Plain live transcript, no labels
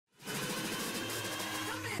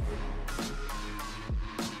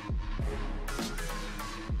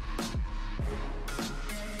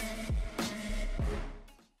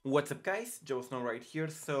What's up guys, Joe Snow right here.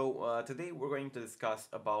 Today we're going to discuss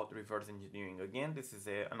about reverse engineering again. This is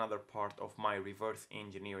another part of my reverse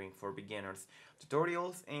engineering for beginners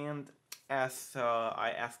tutorials, and as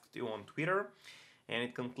I asked you on Twitter and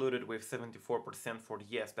it concluded with 74% for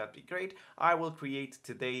yes, that'd be great, I will create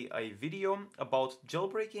today a video about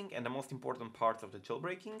jailbreaking and the most important parts of the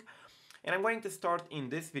jailbreaking. And I'm going to start in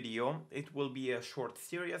this video. It will be a short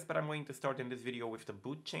series, but I'm going to start in this video with the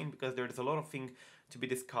boot chain because there's a lot of things to be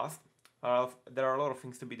discussed. There are a lot of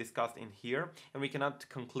things to be discussed in here, and we cannot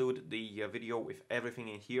conclude the video with everything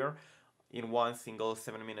in here in one single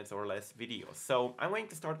 7 minutes or less video. So I'm going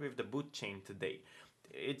to start with the boot chain today.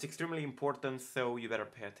 It's extremely important, so you better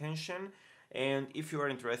pay attention. And if you are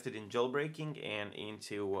interested in jailbreaking and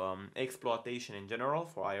into exploitation in general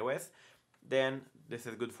for iOS, then this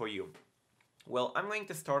is good for you. Well, I'm going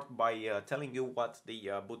to start by telling you what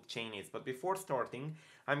the boot chain is, but before starting,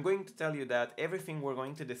 I'm going to tell you that everything we're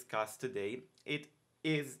going to discuss today, it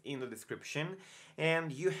is in the description,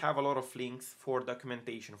 and you have a lot of links for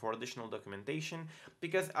documentation, for additional documentation,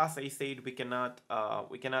 because as I said, we cannot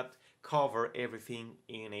cover everything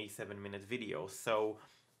in a 7-minute video, so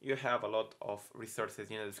you have a lot of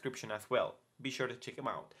resources in the description as well. Be sure to check them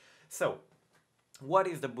out. So, what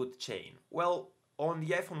is the boot chain? Well, on the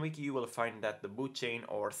iPhone wiki you will find that the boot chain,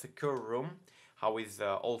 or secure room, how is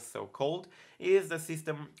also called, is the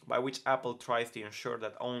system by which Apple tries to ensure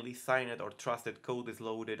that only signed or trusted code is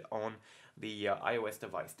loaded on the iOS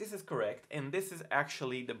device. This is correct, and this is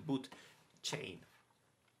actually the boot chain.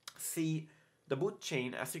 See, the boot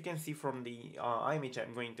chain, as you can see from the image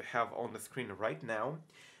I'm going to have on the screen right now,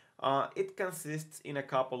 it consists in a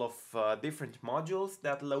couple of different modules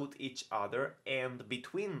that load each other, and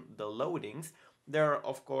between the loadings there are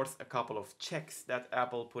of course a couple of checks that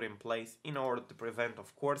Apple put in place in order to prevent,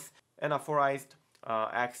 of course, unauthorized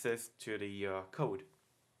access to the code.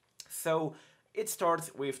 So it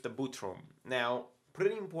starts with the Bootrom. Now,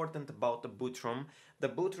 pretty important about the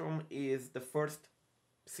Bootrom is the first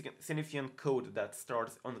significant code that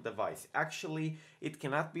starts on the device. Actually, it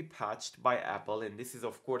cannot be patched by Apple, and this is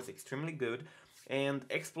of course extremely good, and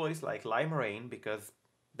exploits like Lime Rain, because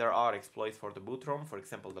there are exploits for the Bootrom, for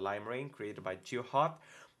example the Lime Rain created by GeoHot,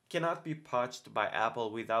 cannot be patched by Apple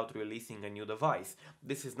without releasing a new device.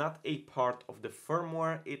 This is not a part of the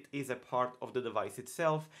firmware, it is a part of the device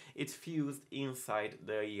itself. It's fused inside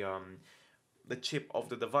the chip of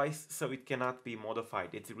the device, so it cannot be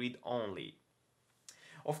modified, it's read-only.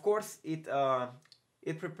 Of course, it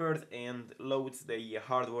prepares and loads the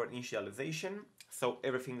hardware initialization, so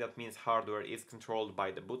everything that means hardware is controlled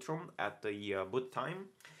by the Bootrom at the boot time.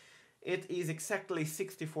 It is exactly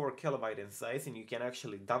 64 kilobyte in size, and you can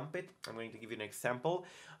actually dump it. I'm going to give you an example.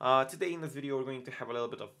 Today in this video we're going to have a little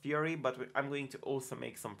bit of theory, but I'm going to also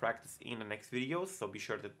make some practice in the next videos, so be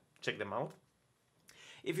sure to check them out.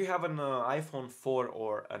 If you have an iPhone 4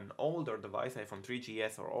 or an older device, iPhone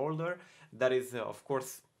 3GS or older, that is of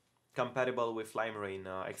course compatible with Lime Rain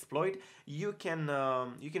exploit, you can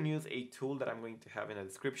use a tool that I'm going to have in the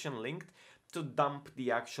description linked to dump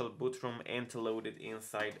the actual Bootrom and to load it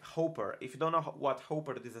inside Hopper. If you don't know what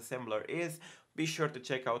Hopper disassembler is, be sure to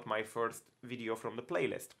check out my first video from the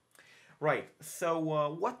playlist. Right, so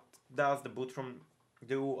what does the Bootrom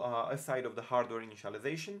do aside of the hardware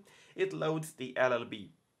initialization? It loads the LLB.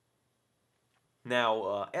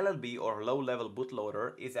 Now, LLB, or low-level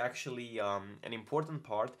bootloader, is actually an important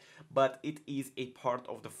part, but it is a part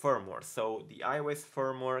of the firmware. So the iOS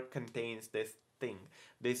firmware contains this thing,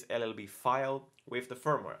 this LLB file with the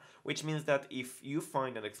firmware, which means that if you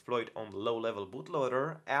find an exploit on the low-level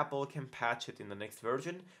bootloader, Apple can patch it in the next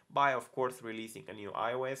version by, of course, releasing a new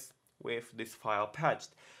iOS with this file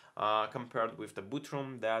patched, compared with the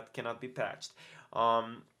Bootrom that cannot be patched.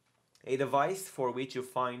 A device for which you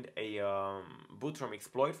find a Bootrom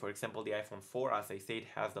exploit, for example the iPhone 4, as I said,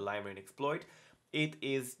 has the Lime Rain exploit, it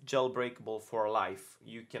is jailbreakable for life.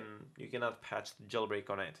 You cannot patch the jailbreak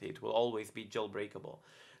on it. It will always be jailbreakable.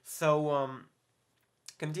 So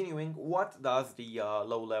continuing, what does the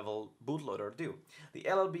low-level bootloader do? The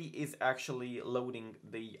LLB is actually loading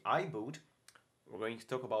the iBoot. We're going to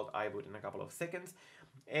talk about iBoot in a couple of seconds,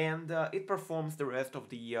 and it performs the rest of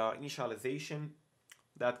the initialization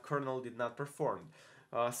that kernel did not perform.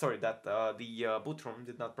 The Bootrom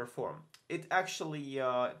did not perform. It actually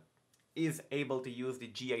is able to use the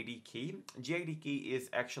GID key. GID key is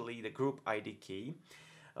actually the group ID key.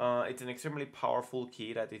 It's an extremely powerful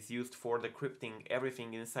key that is used for decrypting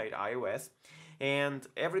everything inside iOS, and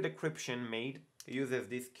every decryption made uses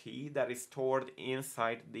this key that is stored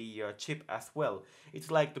inside the chip as well.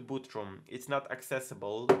 It's like the Bootrom. It's not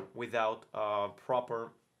accessible without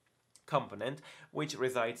proper component, which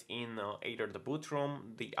resides in either the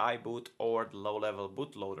Bootrom, the iBoot, or the low-level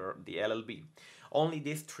bootloader, the LLB. Only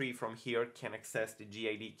these three from here can access the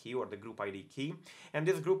GID key or the group ID key, and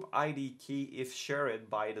this group ID key is shared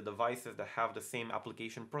by the devices that have the same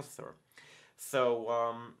application processor.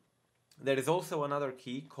 So there is also another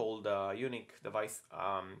key called unique device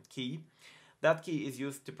key. That key is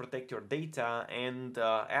used to protect your data, and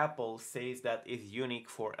Apple says that is unique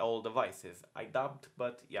for all devices. I doubt,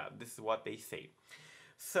 but yeah, this is what they say.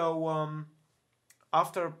 So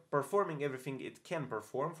after performing everything it can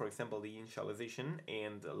perform, for example the initialization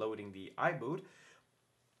and loading the iBoot,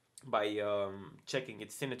 by checking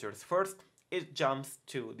its signatures first, it jumps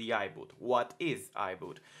to the iBoot. What is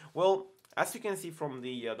iBoot? Well, as you can see from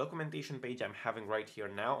the documentation page I'm having right here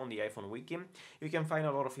now on the iPhone Wiki, you can find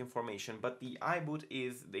a lot of information, but the iBoot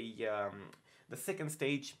is the second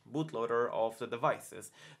stage bootloader of the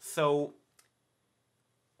devices. So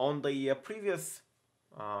on the previous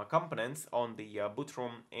components, on the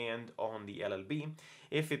Bootrom and on the LLB,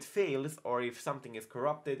 if it fails or if something is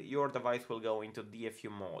corrupted, your device will go into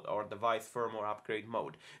DFU mode or device firmware upgrade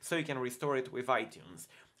mode, so you can restore it with iTunes.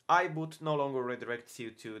 iBoot no longer redirects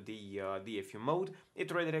you to the DFU mode, it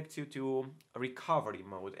redirects you to recovery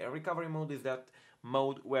mode. A recovery mode is that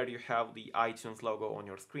mode where you have the iTunes logo on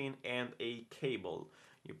your screen and a cable.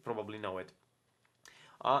 You probably know it.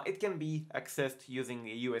 It can be accessed using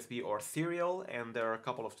a USB or serial, and there are a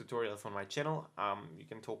couple of tutorials on my channel. You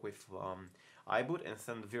can talk with iBoot and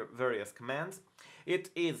send various commands.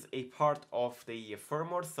 It is a part of the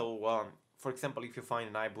firmware, so for example, if you find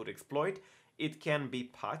an iBoot exploit, it can be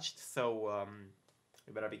patched, so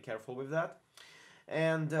you better be careful with that.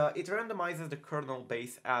 And it randomizes the kernel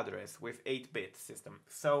base address with 8-bit system.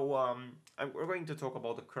 So we're going to talk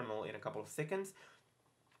about the kernel in a couple of seconds.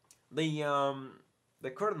 The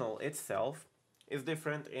kernel itself is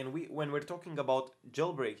different, and when we're talking about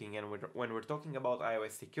jailbreaking and when we're talking about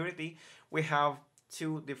iOS security, we have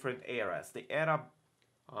two different eras. The era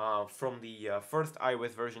from the first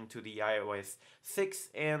iOS version to the iOS 6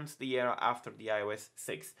 and the era after the iOS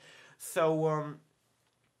 6. So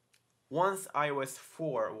once iOS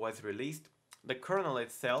 4 was released, the kernel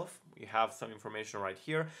itself, we have some information right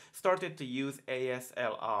here, started to use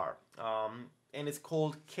ASLR. And it's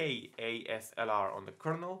called KASLR on the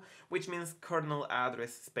kernel, which means kernel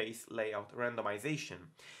address space layout randomization.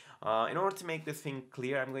 In order to make this thing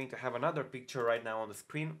clear, I'm going to have another picture right now on the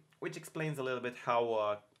screen, which explains a little bit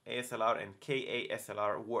how ASLR and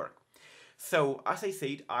KASLR work. So, as I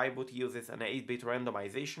said, iBoot uses an 8-bit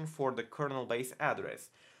randomization for the kernel base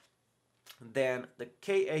address. Then the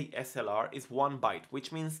KASLR is 1 byte,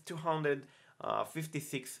 which means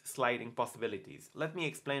 256 sliding possibilities. Let me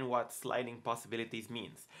explain what sliding possibilities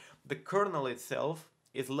means. The kernel itself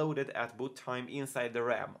is loaded at boot time inside the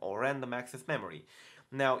RAM or random access memory.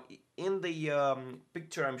 Now, in the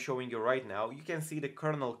picture I'm showing you right now, you can see the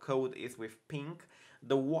kernel code is with pink.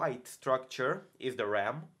 The white structure is the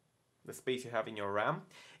RAM, the space you have in your RAM,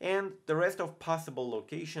 and the rest of possible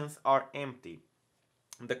locations are empty.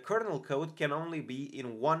 The kernel code can only be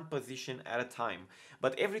in one position at a time,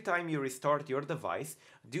 but every time you restart your device,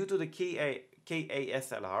 due to the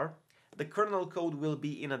KASLR, the kernel code will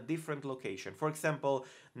be in a different location. For example,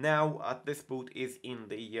 now at this boot is in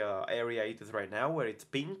the area it is right now, where it's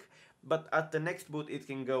pink, but at the next boot it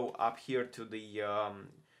can go up here to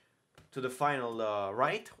the final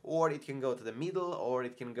right, or it can go to the middle, or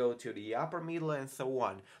it can go to the upper middle, and so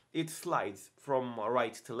on. It slides from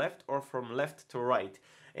right to left or from left to right,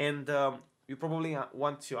 and you probably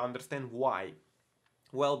want to understand why.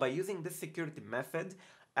 Well, by using this security method,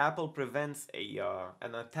 Apple prevents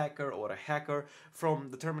an attacker or a hacker from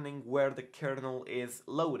determining where the kernel is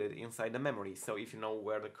loaded inside the memory. So if you know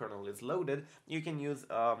where the kernel is loaded, you can use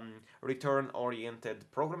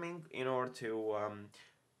return-oriented programming in order to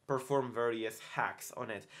perform various hacks on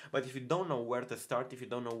it. But if you don't know where to start, if you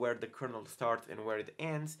don't know where the kernel starts and where it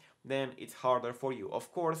ends, then it's harder for you.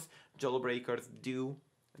 Of course, jailbreakers do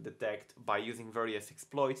detect by using various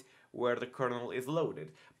exploits where the kernel is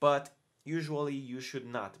loaded, but usually you should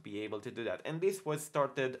not be able to do that, and this was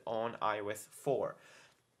started on iOS 4.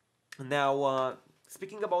 Now,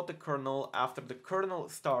 speaking about the kernel, after the kernel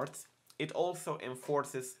starts, it also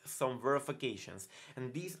enforces some verifications,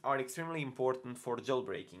 and these are extremely important for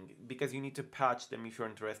jailbreaking because you need to patch them if you're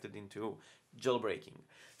interested into jailbreaking.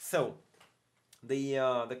 So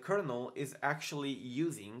the kernel is actually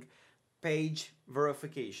using page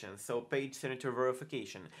verification, so page signature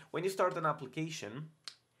verification. When you start an application,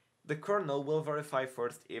 the kernel will verify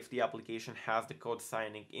first if the application has the code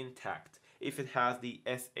signing intact, if it has the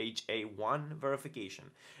SHA-1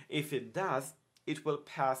 verification. If it does, it will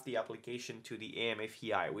pass the application to the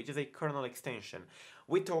AMFI, which is a kernel extension.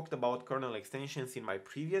 We talked about kernel extensions in my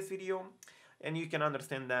previous video, and you can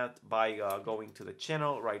understand that by going to the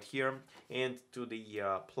channel right here and to the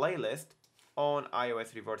playlist on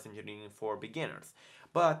iOS reverse engineering for beginners.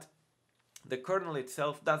 But the kernel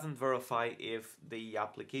itself doesn't verify if the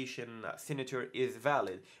application signature is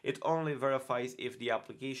valid. It only verifies if the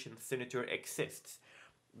application signature exists.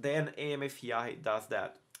 Then AMFI does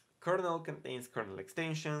that. Kernel contains kernel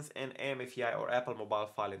extensions, and AMFI, or Apple Mobile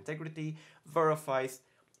File Integrity, verifies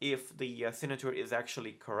if the signature is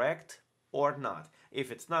actually correct or not.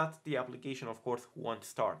 If it's not, the application of course won't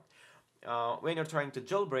start. When you're trying to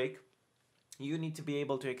jailbreak, you need to be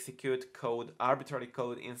able to execute code, arbitrary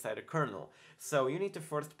code inside a kernel. So you need to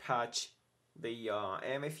first patch the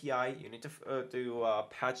AMFI, you need to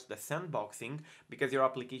patch the sandboxing, because your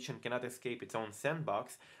application cannot escape its own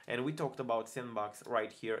sandbox. And we talked about sandbox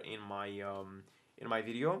right here in my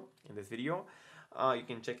video, in this video. You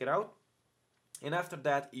can check it out. And after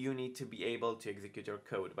that, you need to be able to execute your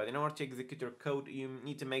code. But in order to execute your code, you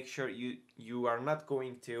need to make sure you are not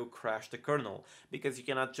going to crash the kernel, because you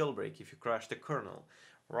cannot jailbreak if you crash the kernel,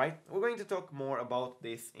 right? We're going to talk more about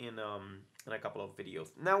this in a couple of videos.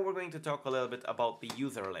 Now we're going to talk a little bit about the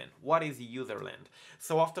userland. What is userland?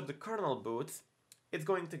 So after the kernel boots, it's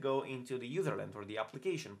going to go into the userland, or the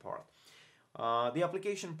application part. The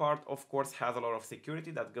application part, of course, has a lot of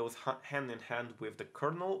security that goes hand in hand with the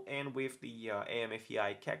kernel and with the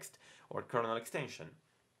AMFI text, or kernel extension.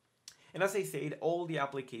 And as I said, all the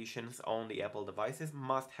applications on the Apple devices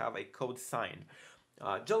must have a code sign.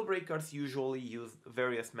 Jailbreakers usually use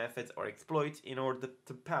various methods or exploits in order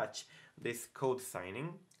to patch this code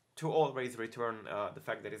signing, to always return the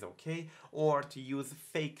fact that it's okay, or to use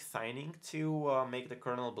fake signing to make the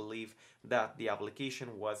kernel believe that the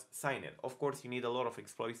application was signed. Of course, you need a lot of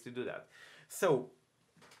exploits to do that. So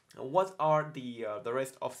what are the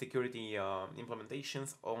rest of security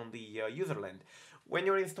implementations on the userland? When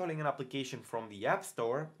you're installing an application from the App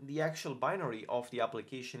Store, the actual binary of the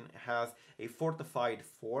application has a fortified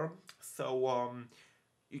form, so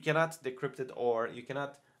you cannot decrypt it, or you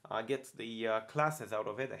cannot get the classes out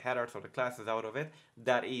of it, the headers or the classes out of it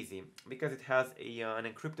that easy, because it has an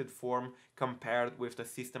encrypted form compared with the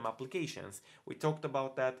system applications. We talked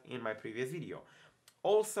about that in my previous video.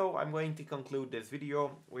 Also, I'm going to conclude this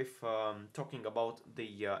video with talking about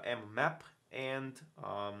the MMAP and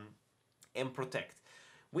MPROTECT.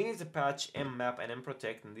 We need to patch MMAP and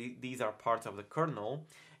MPROTECT, and these are parts of the kernel,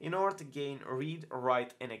 in order to gain read,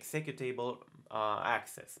 write, and executable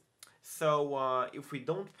access. So if we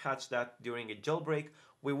don't patch that during a jailbreak,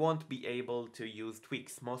 we won't be able to use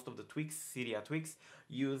tweaks. Most of the tweaks, Cydia tweaks,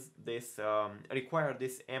 use this, require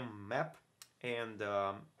this mmap and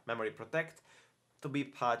memory protect to be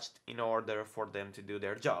patched in order for them to do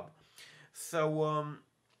their job. So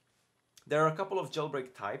there are a couple of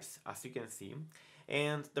jailbreak types, as you can see.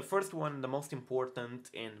 And the first one, the most important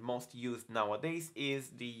and most used nowadays,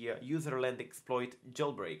 is the Userland exploit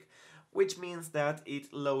jailbreak, which means that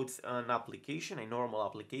it loads an application, a normal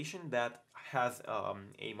application that has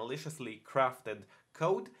a maliciously crafted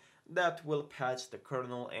code that will patch the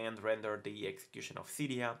kernel and render the execution of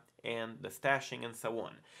Cydia and the stashing and so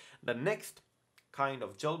on. The next kind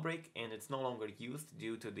of jailbreak, and it's no longer used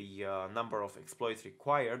due to the number of exploits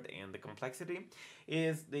required and the complexity,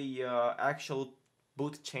 is the actual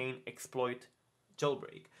BootChain exploit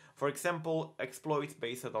jailbreak. For example, exploits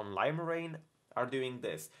based on Limerain are doing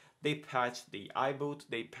this. They patch the iBoot,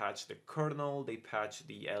 they patch the kernel, they patch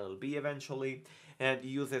the LLB eventually, and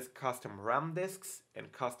uses custom RAM disks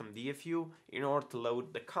and custom DFU in order to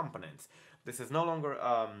load the components. This is no longer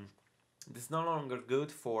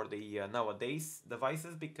good for the nowadays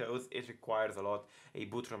devices, because it requires a lot a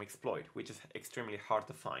Bootrom exploit, which is extremely hard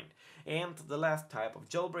to find. And the last type of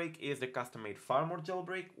jailbreak is the custom-made firmware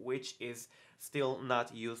jailbreak, which is still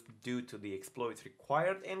not used due to the exploits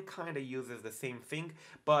required, and kind of uses the same thing,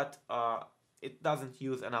 but it doesn't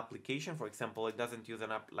use an application. For example, it doesn't use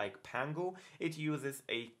an app like Pango. It uses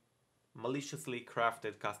a maliciously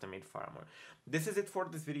crafted custom-made firmware. This is it for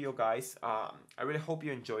this video, guys. I really hope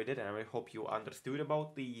you enjoyed it, and I really hope you understood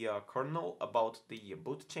about the kernel, about the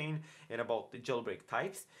boot chain, and about the jailbreak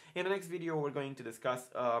types. In the next video, we're going to discuss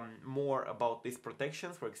more about these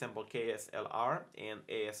protections, for example, KSLR and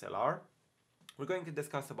ASLR. We're going to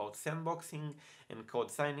discuss about sandboxing and code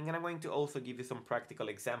signing, and I'm going to also give you some practical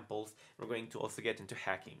examples. We're going to also get into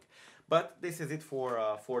hacking. But this is it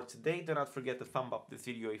for today. Do not forget to thumb up this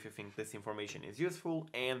video if you think this information is useful,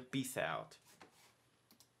 and peace out.